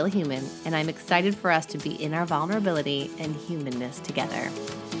am still human, and I'm excited for us to be in our vulnerability and humanness together.